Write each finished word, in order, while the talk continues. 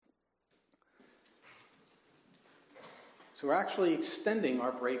So we're actually extending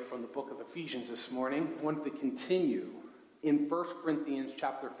our break from the book of Ephesians this morning. I wanted to continue in 1 Corinthians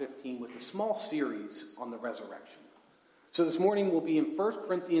chapter 15 with a small series on the resurrection. So this morning we'll be in 1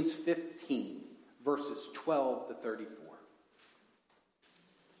 Corinthians 15, verses 12 to 34.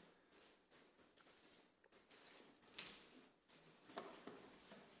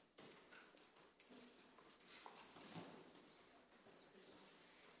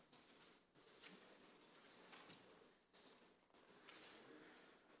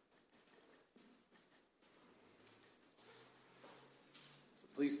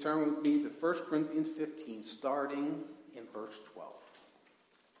 Please turn with me to 1 Corinthians 15, starting in verse 12.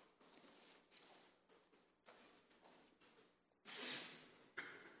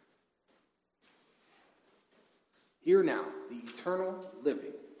 Hear now the eternal,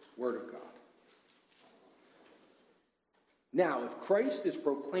 living Word of God. Now, if Christ is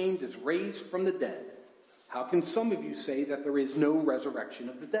proclaimed as raised from the dead, how can some of you say that there is no resurrection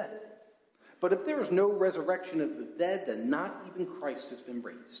of the dead? But if there is no resurrection of the dead, then not even Christ has been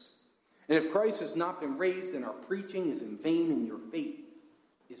raised. And if Christ has not been raised, then our preaching is in vain and your faith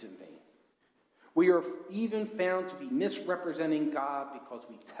is in vain. We are even found to be misrepresenting God because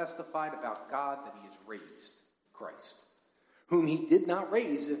we testified about God that he has raised Christ, whom he did not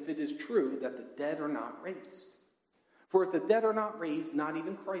raise, if it is true that the dead are not raised. For if the dead are not raised, not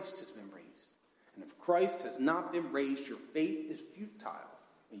even Christ has been raised. And if Christ has not been raised, your faith is futile,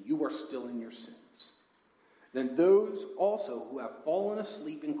 and you are still in your sins. Then those also who have fallen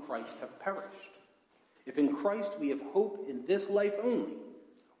asleep in Christ have perished. If in Christ we have hope in this life only,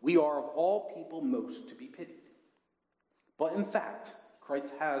 we are of all people most to be pitied. But in fact,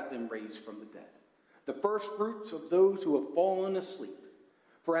 Christ has been raised from the dead, the first fruits of those who have fallen asleep.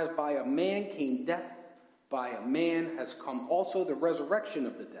 For as by a man came death, by a man has come also the resurrection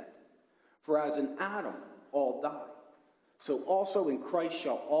of the dead. For as in Adam all die, so also in Christ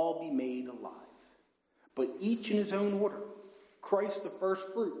shall all be made alive. But each in his own order. Christ the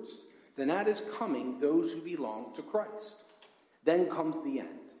first fruits, then at his coming those who belong to Christ. Then comes the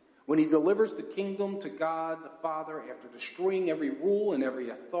end, when he delivers the kingdom to God the Father after destroying every rule and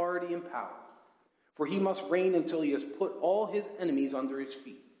every authority and power. For he must reign until he has put all his enemies under his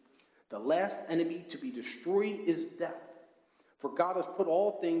feet. The last enemy to be destroyed is death. For God has put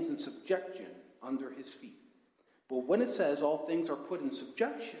all things in subjection under his feet. But when it says all things are put in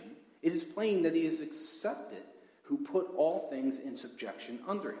subjection, it is plain that he is accepted who put all things in subjection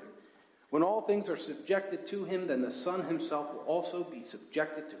under him. When all things are subjected to him, then the Son himself will also be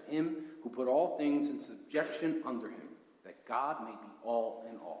subjected to him who put all things in subjection under him, that God may be all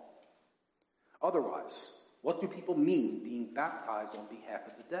in all. Otherwise, what do people mean being baptized on behalf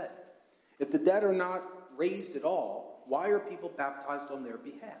of the dead? If the dead are not raised at all, why are people baptized on their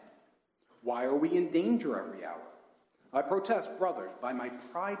behalf? Why are we in danger every hour? I protest, brothers, by my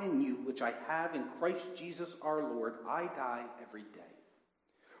pride in you, which I have in Christ Jesus our Lord, I die every day.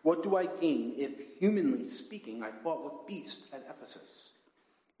 What do I gain if, humanly speaking, I fought with beasts at Ephesus?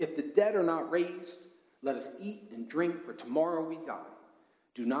 If the dead are not raised, let us eat and drink, for tomorrow we die.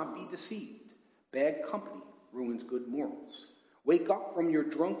 Do not be deceived. Bad company ruins good morals. Wake up from your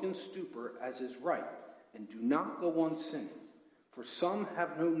drunken stupor, as is right, and do not go on sinning. For some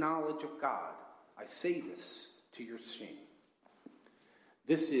have no knowledge of God. I say this to your shame.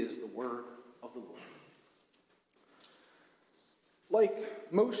 This is the word of the Lord.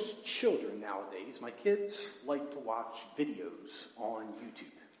 Like most children nowadays, my kids like to watch videos on YouTube.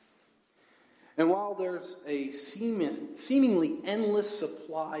 And while there's a seemingly endless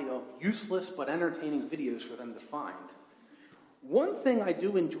supply of useless but entertaining videos for them to find, one thing I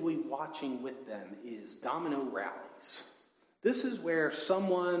do enjoy watching with them is domino rallies. This is where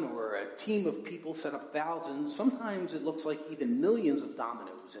someone or a team of people set up thousands, sometimes it looks like even millions of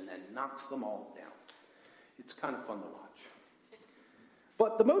dominoes, and then knocks them all down. It's kind of fun to watch.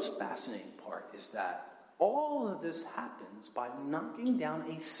 But the most fascinating part is that all of this happens by knocking down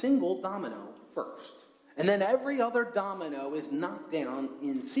a single domino first. And then every other domino is knocked down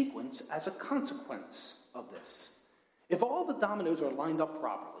in sequence as a consequence of this. If all the dominoes are lined up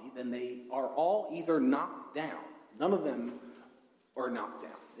properly, then they are all either knocked down. None of them are knocked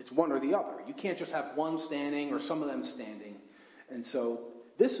down. It's one or the other. You can't just have one standing or some of them standing. And so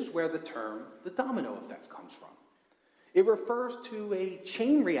this is where the term, the domino effect, comes from. It refers to a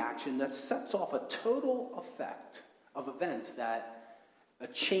chain reaction that sets off a total effect of events, that a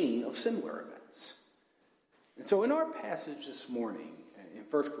chain of similar events. And so in our passage this morning in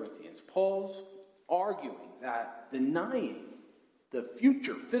 1 Corinthians, Paul's arguing that denying the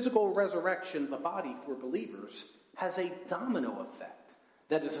future physical resurrection of the body for believers has a domino effect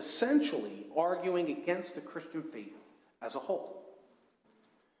that is essentially arguing against the Christian faith as a whole.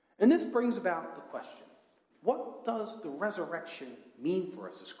 And this brings about the question, what does the resurrection mean for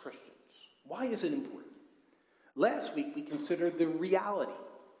us as Christians? Why is it important? Last week we considered the reality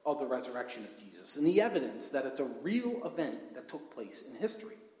of the resurrection of Jesus and the evidence that it's a real event that took place in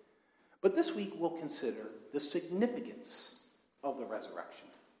history. But this week we'll consider the significance of the resurrection.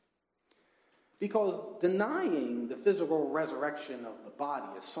 Because denying the physical resurrection of the body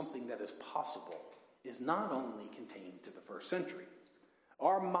as something that is possible is not only contained to the first century.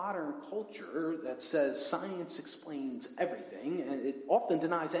 Our modern culture that says science explains everything, and it often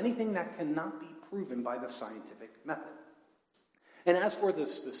denies anything that cannot be proven by the scientific method. And as for the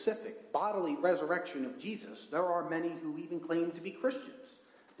specific bodily resurrection of Jesus, there are many who even claim to be Christians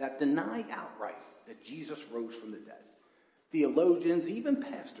that deny outright that Jesus rose from the dead. Theologians, even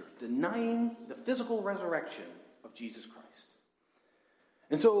pastors, denying the physical resurrection of Jesus Christ.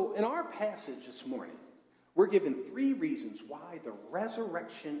 And so in our passage this morning, we're given 3 reasons why the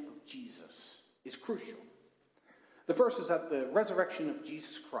resurrection of Jesus is crucial. The first is that the resurrection of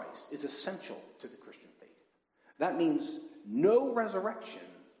Jesus Christ is essential to the Christian faith. That means no resurrection,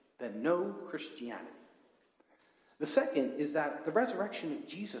 then no Christianity. The second is that the resurrection of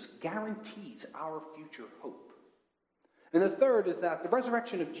Jesus guarantees our future hope. And the third is that the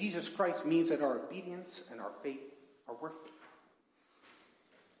resurrection of Jesus Christ means that our obedience and our faith are worth it.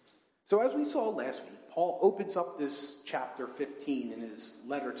 So as we saw last week, Paul opens up this chapter 15 in his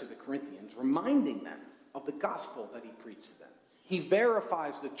letter to the Corinthians, reminding them of the gospel that he preached to them. He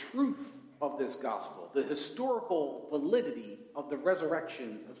verifies the truth of this gospel, the historical validity of the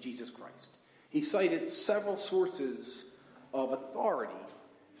resurrection of Jesus Christ. He cited several sources of authority,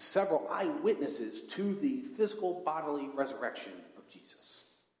 several eyewitnesses to the physical bodily resurrection of Jesus.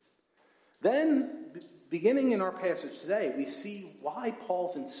 Then, beginning in our passage today, we see why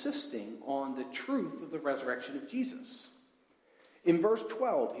Paul's insisting on the truth of the resurrection of Jesus. In verse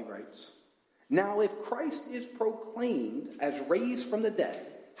 12, he writes, "Now if Christ is proclaimed as raised from the dead,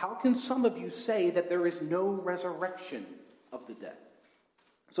 how can some of you say that there is no resurrection of the dead?"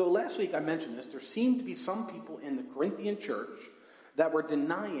 So last week I mentioned this. There seemed to be some people in the Corinthian church that were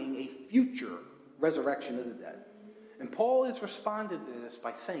denying a future resurrection of the dead. And Paul has responded to this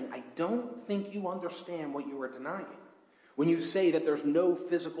by saying, I don't think you understand what you are denying when you say that there's no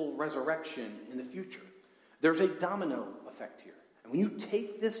physical resurrection in the future. There's a domino effect here. And when you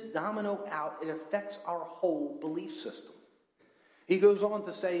take this domino out, it affects our whole belief system. He goes on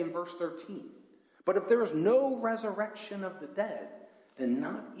to say in verse 13, "But if there is no resurrection of the dead, then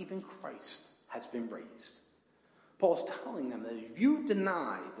not even Christ has been raised." Paul's telling them that if you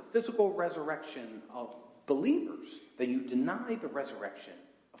deny the physical resurrection of believers, then you deny the resurrection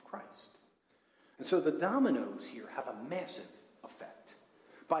of Christ. And so the dominoes here have a massive effect.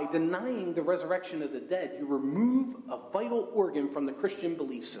 By denying the resurrection of the dead, you remove a vital organ from the Christian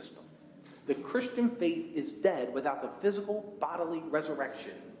belief system. The Christian faith is dead without the physical bodily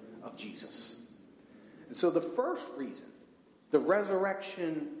resurrection of Jesus. And so the first reason the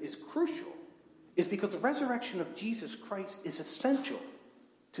resurrection is crucial is because the resurrection of Jesus Christ is essential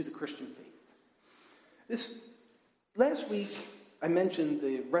to the Christian faith. Last week, I mentioned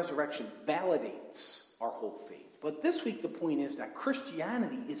the resurrection validates our whole faith. But this week, the point is that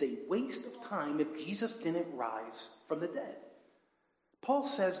Christianity is a waste of time if Jesus didn't rise from the dead. Paul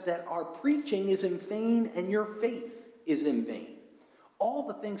says that our preaching is in vain and your faith is in vain. All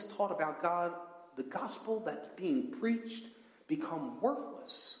the things taught about God, the gospel that's being preached, become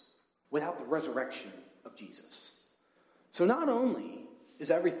worthless without the resurrection of Jesus. So not only is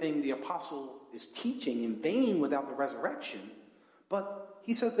everything the apostle is teaching in vain without the resurrection, but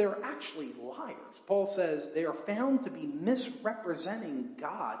he says they're actually liars. Paul says they are found to be misrepresenting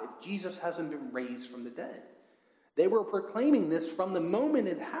God if Jesus hasn't been raised from the dead. They were proclaiming this from the moment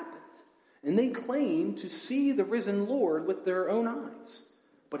it happened, and they claim to see the risen Lord with their own eyes.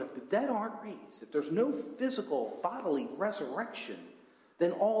 But if the dead aren't raised, if there's no physical bodily resurrection,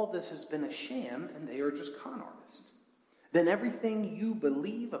 then all this has been a sham and they are just con artists. Then everything you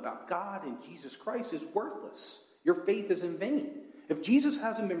believe about God and Jesus Christ is worthless. Your faith is in vain. If Jesus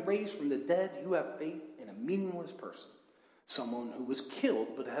hasn't been raised from the dead, you have faith in a meaningless person. Someone who was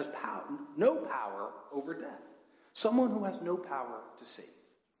killed but has no power over death. Someone who has no power to save.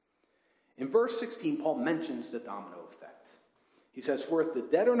 In verse 16, Paul mentions the domino effect. He says, "For if the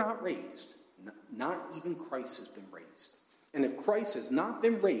dead are not raised, not even Christ has been raised. And if Christ has not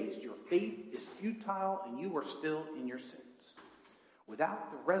been raised, your faith is futile and you are still in your sins."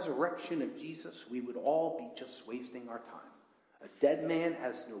 Without the resurrection of Jesus, we would all be just wasting our time. A dead man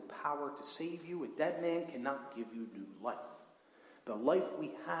has no power to save you. A dead man cannot give you new life. The life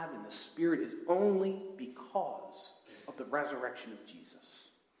we have in the Spirit is only because of the resurrection of Jesus.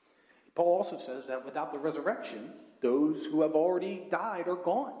 Paul also says that without the resurrection, those who have already died are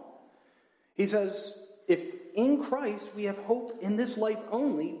gone. He says, if in Christ we have hope in this life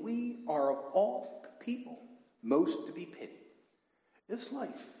only, we are of all people most to be pitied. This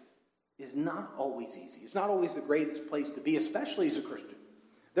life is not always easy. It's not always the greatest place to be, especially as a Christian.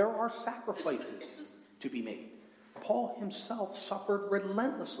 There are sacrifices to be made. Paul himself suffered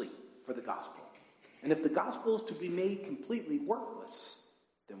relentlessly for the gospel. And if the gospel is to be made completely worthless,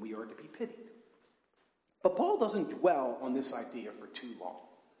 then we are to be pitied. But Paul doesn't dwell on this idea for too long.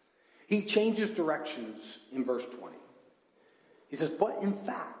 He changes directions in verse 20. He says, but in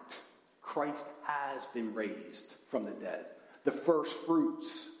fact, Christ has been raised from the dead, the first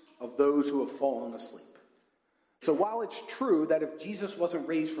fruits of those who have fallen asleep. So while it's true that if Jesus wasn't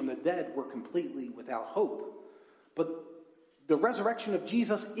raised from the dead, we're completely without hope, but the resurrection of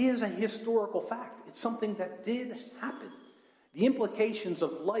Jesus is a historical fact. It's something that did happen. The implications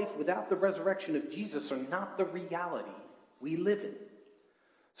of life without the resurrection of Jesus are not the reality we live in.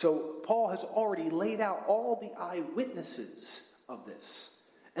 So Paul has already laid out all the eyewitnesses of this.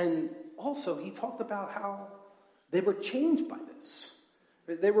 And also he talked about how they were changed by this.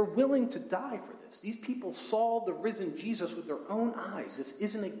 They were willing to die for this. These people saw the risen Jesus with their own eyes. This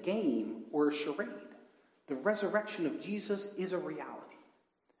isn't a game or a charade. The resurrection of Jesus is a reality.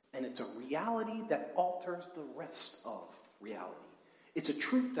 And it's a reality that alters the rest of reality. It's a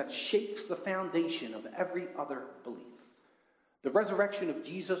truth that shakes the foundation of every other belief. The resurrection of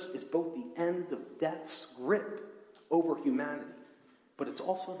Jesus is both the end of death's grip over humanity, but it's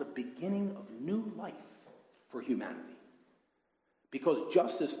also the beginning of new life for humanity. Because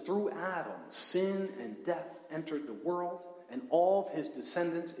just as through Adam, sin and death entered the world, and all of his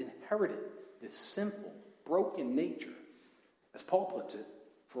descendants inherited this sinful, broken nature, as Paul puts it,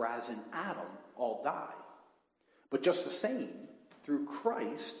 for as in Adam all die. But just the same, through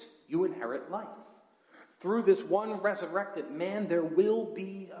Christ you inherit life. Through this one resurrected man, there will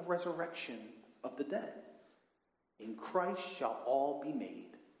be a resurrection of the dead. In Christ shall all be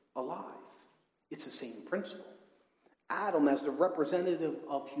made alive. It's the same principle. Adam, as the representative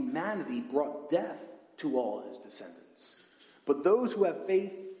of humanity, brought death to all his descendants. But those who have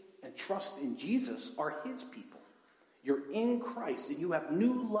faith and trust in Jesus are his people. You're in Christ, and you have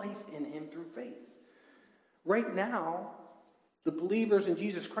new life in him through faith. Right now, the believers in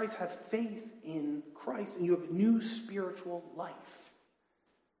Jesus Christ have faith in Christ, and you have new spiritual life.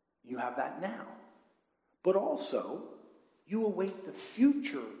 You have that now. But also, you await the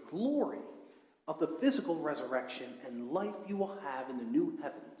future glory of the physical resurrection and life you will have in the new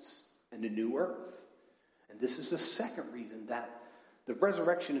heavens and the new earth. And this is the second reason that the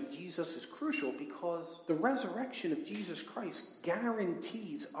resurrection of Jesus is crucial, because the resurrection of Jesus Christ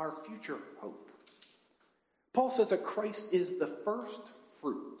guarantees our future hope. Paul says that Christ is the first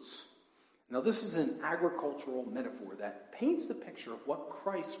fruits. Now, this is an agricultural metaphor that paints the picture of what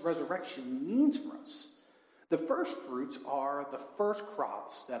Christ's resurrection means for us. The first fruits are the first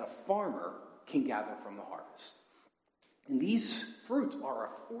crops that a farmer can gather from the harvest. And these fruits are a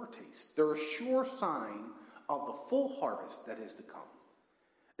foretaste. They're a sure sign of the full harvest that is to come.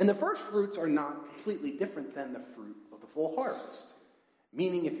 And the first fruits are not completely different than the fruit of the full harvest.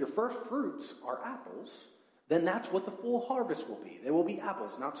 Meaning, if your first fruits are apples, then that's what the full harvest will be. They will be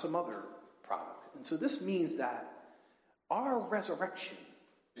apples, not some other product. And so this means that our resurrection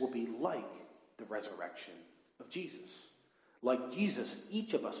will be like the resurrection of Jesus. Like Jesus,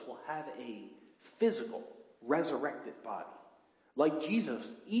 each of us will have a physical, resurrected body. Like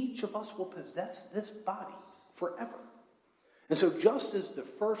Jesus, each of us will possess this body forever. And so just as the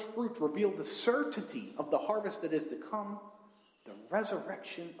first fruits reveal the certainty of the harvest that is to come, the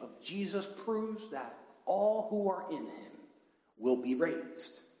resurrection of Jesus proves that all who are in him will be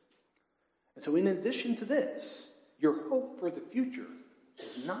raised. And so in addition to this, your hope for the future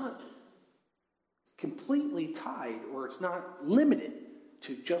is not completely tied, or it's not limited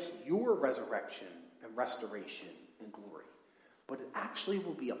to just your resurrection and restoration and glory, but it actually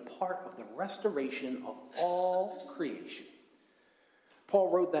will be a part of the restoration of all creation.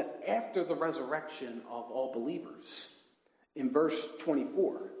 Paul wrote that after the resurrection of all believers, in verse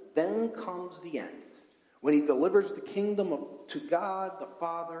 24, then comes the end, when he delivers the kingdom to God the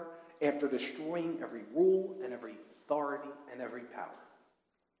Father after destroying every rule and every authority and every power.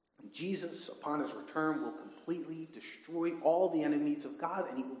 And Jesus, upon his return, will completely destroy all the enemies of God,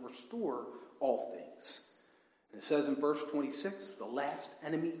 and he will restore all things. And it says in verse 26, the last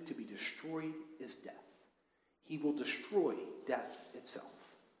enemy to be destroyed is death. He will destroy death itself.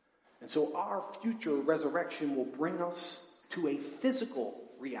 And so our future resurrection will bring us to a physical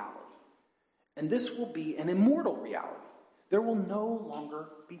reality. And this will be an immortal reality. There will no longer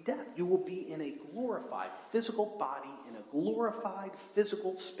be death. You will be in a glorified physical body, in a glorified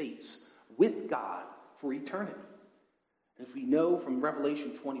physical space with God for eternity. And if we know from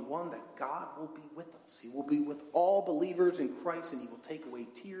Revelation 21 that God will be with us, he will be with all believers in Christ, and he will take away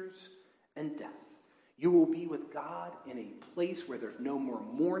tears and death. You will be with God in a place where there's no more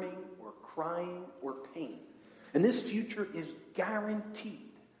mourning or crying or pain. And this future is guaranteed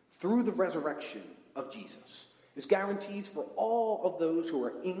through the resurrection of Jesus. It's guaranteed for all of those who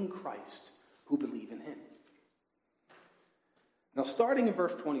are in Christ, who believe in him. Now, starting in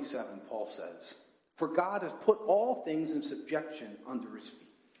verse 27, Paul says, "For God has put all things in subjection under his feet."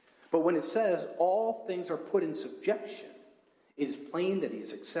 But when it says all things are put in subjection, it is plain that he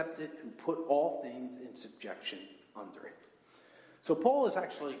is accepted who put all things in subjection under it. So Paul is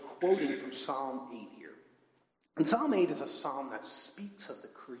actually quoting from Psalm 8 here. And Psalm 8 is a psalm that speaks of the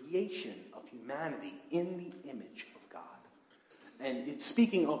creation of humanity in the image of God. And it's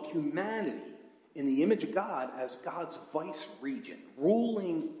speaking of humanity in the image of God as God's vice regent,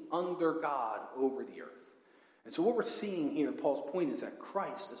 ruling under God over the earth. And so what we're seeing here, Paul's point is that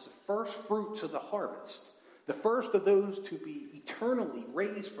Christ is the first fruits of the harvest, the first of those to be eternally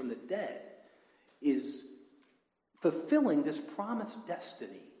raised from the dead, is fulfilling this promised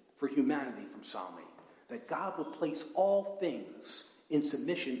destiny for humanity from Psalm 8, that God will place all things in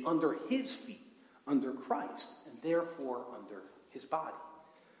submission under his feet, under Christ, and therefore under his body.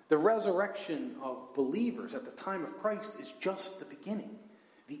 The resurrection of believers at the time of Christ is just the beginning.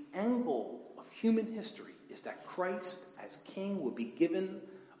 The angle of human history is that Christ, as king, will be given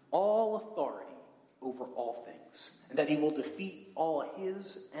all authority over all things, and that he will defeat all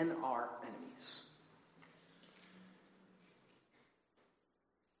his and our enemies.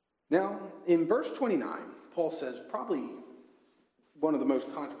 Now, in verse 29, Paul says probably one of the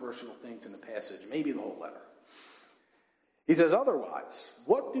most controversial things in the passage, maybe the whole letter. He says, "Otherwise,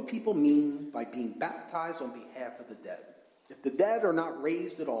 what do people mean by being baptized on behalf of the dead? If the dead are not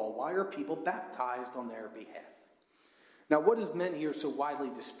raised at all, why are people baptized on their behalf?" Now, what is meant here is so widely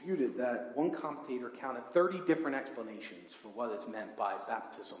disputed that one commentator counted 30 different explanations for what is meant by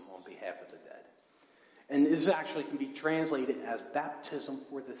baptism on behalf of the dead. And this actually can be translated as baptism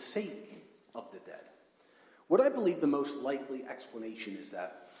for the sake of the dead. What I believe the most likely explanation is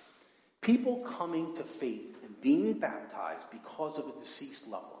that people coming to faith and being baptized because of a deceased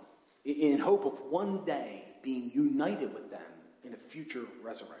loved one, in hope of one day being united with them in a future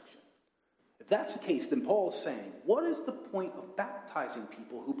resurrection. If that's the case, then Paul is saying, what is the point of baptizing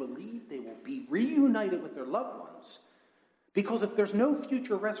people who believe they will be reunited with their loved ones? Because if there's no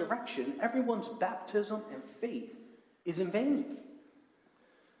future resurrection, everyone's baptism and faith is in vain.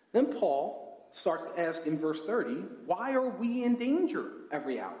 Then Paul starts to ask in verse 30, why are we in danger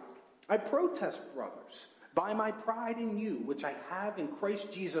every hour? I protest, brothers, by my pride in you, which I have in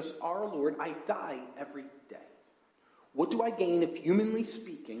Christ Jesus our Lord, I die every day. What do I gain if, humanly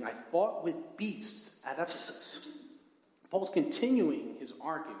speaking, I fought with beasts at Ephesus? Paul's continuing his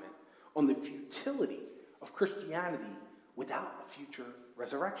argument on the futility of Christianity without a future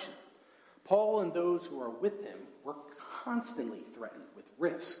resurrection. Paul and those who are with him were constantly threatened with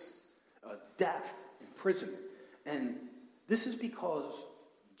risk, death, imprisonment. And this is because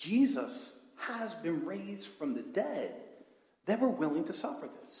Jesus has been raised from the dead. They were willing to suffer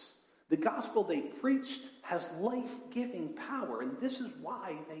this. The gospel they preached has life-giving power, and this is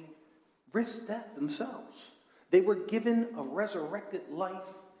why they risked death themselves. They were given a resurrected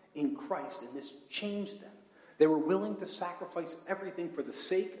life in Christ, and this changed them. They were willing to sacrifice everything for the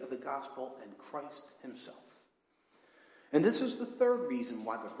sake of the gospel and Christ himself. And this is the third reason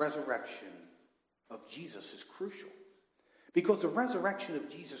why the resurrection of Jesus is crucial. Because the resurrection of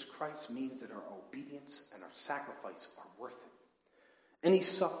Jesus Christ means that our obedience and our sacrifice are worth it. Any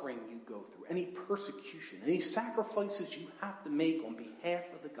suffering you go through, any persecution, any sacrifices you have to make on behalf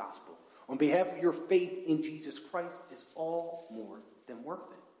of the gospel, on behalf of your faith in Jesus Christ, is all more than worth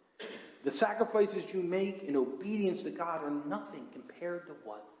it. The sacrifices you make in obedience to God are nothing compared to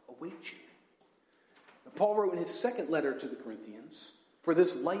what awaits you. And Paul wrote in his second letter to the Corinthians, for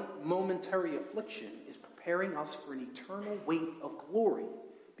this light momentary affliction is preparing us for an eternal weight of glory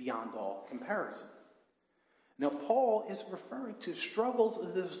beyond all comparison. Now, Paul is referring to struggles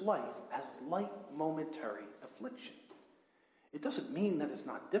of this life as light momentary affliction. It doesn't mean that it's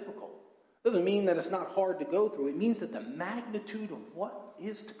not difficult. It doesn't mean that it's not hard to go through. It means that the magnitude of what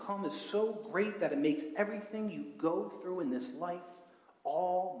is to come is so great that it makes everything you go through in this life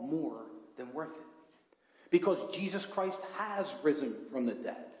all more than worth it. Because Jesus Christ has risen from the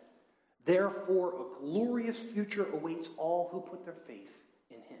dead. Therefore, a glorious future awaits all who put their faith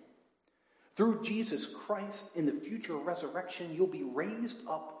in him. Through Jesus Christ in the future resurrection, you'll be raised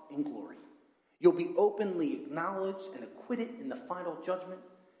up in glory. You'll be openly acknowledged and acquitted in the final judgment,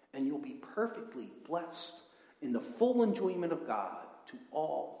 and you'll be perfectly blessed in the full enjoyment of God to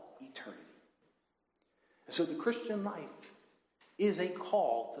all eternity. And so the Christian life is a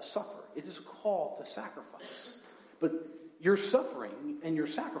call to suffer. It is a call to sacrifice. But your suffering and your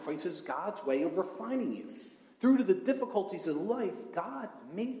sacrifice is God's way of refining you. Through to the difficulties of life, God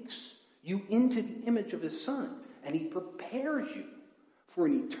makes you into the image of his Son, and he prepares you for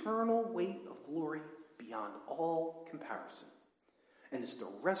an eternal weight of glory beyond all comparison. And it's the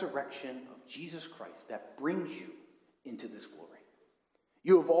resurrection of Jesus Christ that brings you into this glory.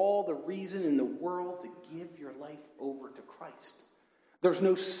 You have all the reason in the world to give your life over to Christ. There's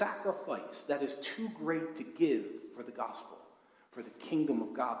no sacrifice that is too great to give for the gospel, for the kingdom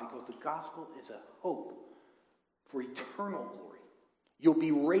of God, because the gospel is a hope for eternal glory. You'll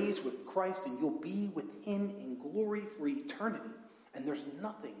be raised with Christ, and you'll be with him in glory for eternity. And there's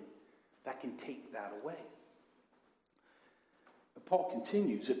nothing that can take that away. But Paul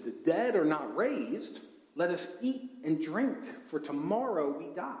continues, if the dead are not raised, let us eat and drink, for tomorrow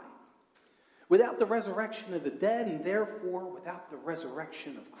we die. Without the resurrection of the dead, and therefore without the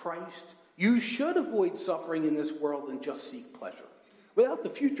resurrection of Christ, you should avoid suffering in this world and just seek pleasure. Without the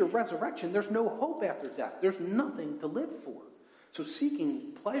future resurrection, there's no hope after death. There's nothing to live for. So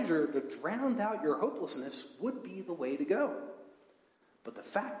seeking pleasure to drown out your hopelessness would be the way to go. But the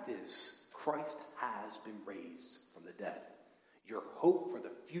fact is, Christ has been raised from the dead. Your hope for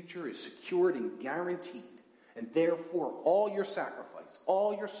the future is secured and guaranteed. And therefore, all your sacrifice,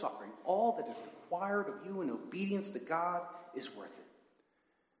 all your suffering, all that is required of you in obedience to God is worth it.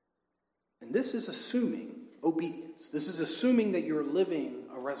 And this is assuming obedience. This is assuming that you're living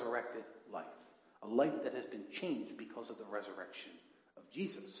a resurrected life, a life that has been changed because of the resurrection of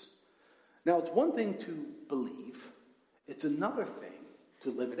Jesus. Now, it's one thing to believe. It's another thing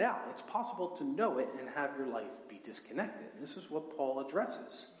to live it out. It's possible to know it and have your life be disconnected. And this is what Paul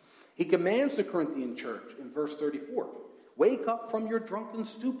addresses. He commands the Corinthian church in verse 34, wake up from your drunken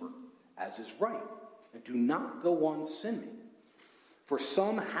stupor, as is right, and do not go on sinning. For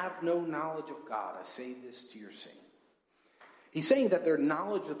some have no knowledge of God. I say this to your shame. He's saying that their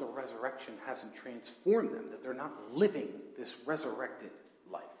knowledge of the resurrection hasn't transformed them, that they're not living this resurrected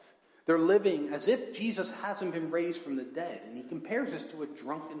life. They're living as if Jesus hasn't been raised from the dead, and he compares this to a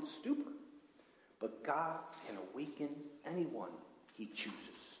drunken stupor. But God can awaken anyone he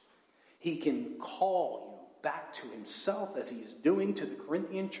chooses. He can call you back to himself, as he is doing to the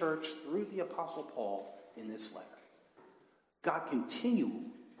Corinthian church through the Apostle Paul in this letter. God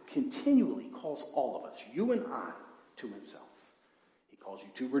continually calls all of us, you and I, to himself. He calls you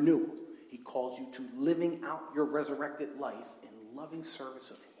to renewal. He calls you to living out your resurrected life in loving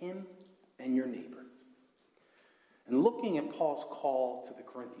service of him and your neighbor. And looking at Paul's call to the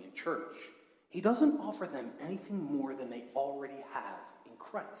Corinthian church, he doesn't offer them anything more than they already have in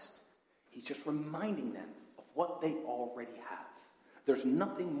Christ. He's just reminding them of what they already have. There's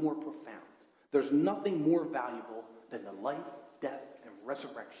nothing more profound. There's nothing more valuable than the life, death, and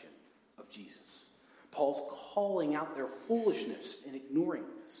resurrection of Jesus. Paul's calling out their foolishness in ignoring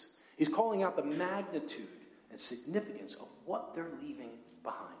this. He's calling out the magnitude and significance of what they're leaving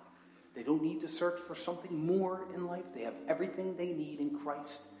behind. They don't need to search for something more in life. They have everything they need in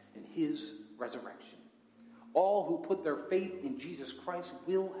Christ and his resurrection. All who put their faith in Jesus Christ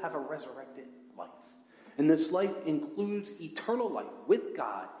will have a resurrected life. And this life includes eternal life with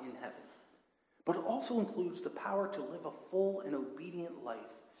God in heaven. But it also includes the power to live a full and obedient life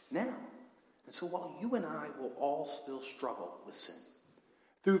now. And so while you and I will all still struggle with sin,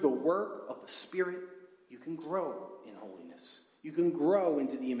 through the work of the Spirit, you can grow in holiness. You can grow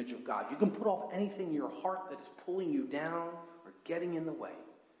into the image of God. You can put off anything in your heart that is pulling you down or getting in the way.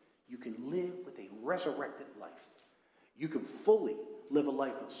 You can live with a resurrected life. You can fully live a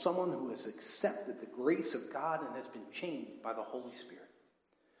life of someone who has accepted the grace of God and has been changed by the Holy Spirit.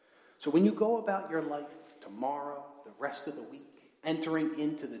 So when you go about your life tomorrow, the rest of the week, entering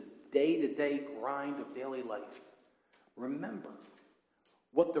into the day-to-day grind of daily life, remember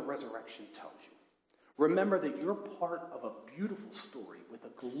what the resurrection tells you. Remember that you're part of a beautiful story with a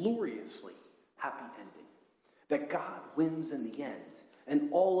gloriously happy ending. That God wins in the end, and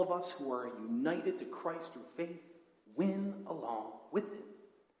all of us who are united to Christ through faith win along with him.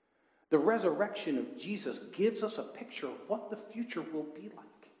 The resurrection of Jesus gives us a picture of what the future will be like.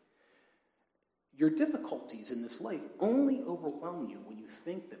 Your difficulties in this life only overwhelm you when you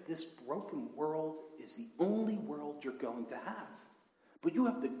think that this broken world is the only world you're going to have. But you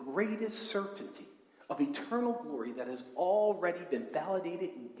have the greatest certainty of eternal glory that has already been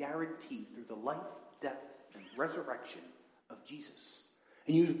validated and guaranteed through the life, death, and resurrection of Jesus.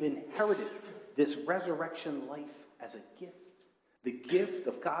 And you've inherited this resurrection life as a gift, the gift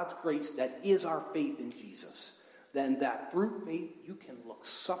of God's grace that is our faith in Jesus. Then that through faith you can look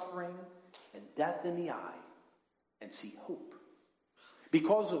suffering and death in the eye and see hope.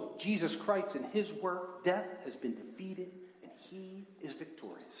 Because of Jesus Christ and his work, death has been defeated and he is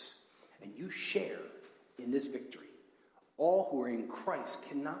victorious. And you share in this victory. All who are in Christ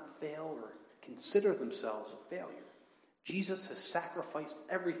cannot fail or consider themselves a failure. Jesus has sacrificed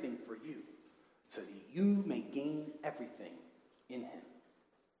everything for you so that you may gain everything in him.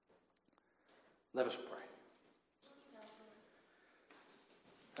 Let us pray.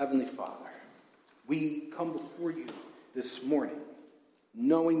 Heavenly Father, we come before you this morning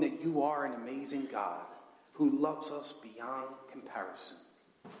knowing that you are an amazing God who loves us beyond comparison.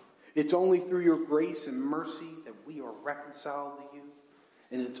 It's only through your grace and mercy that we are reconciled to you,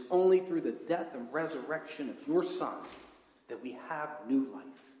 and it's only through the death and resurrection of your Son that we have new life.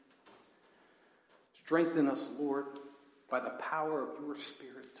 Strengthen us, Lord, by the power of your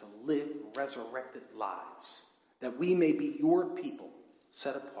Spirit to live resurrected lives, that we may be your people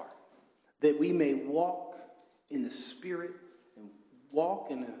set apart, that we may walk in the Spirit and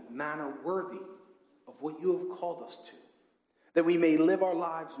walk in a manner worthy of what you have called us to, that we may live our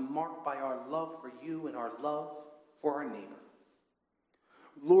lives marked by our love for you and our love for our neighbor.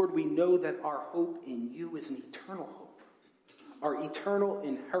 Lord, we know that our hope in you is an eternal hope. Our eternal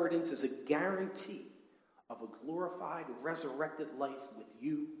inheritance is a guarantee of a glorified, resurrected life with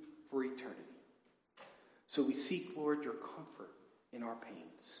you for eternity. So we seek, Lord, your comfort in our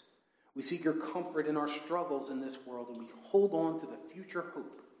pains. We seek your comfort in our struggles in this world, and we hold on to the future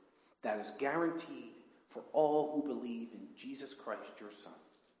hope that is guaranteed for all who believe in Jesus Christ, your Son,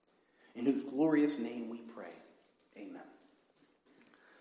 in whose glorious name we pray. Amen.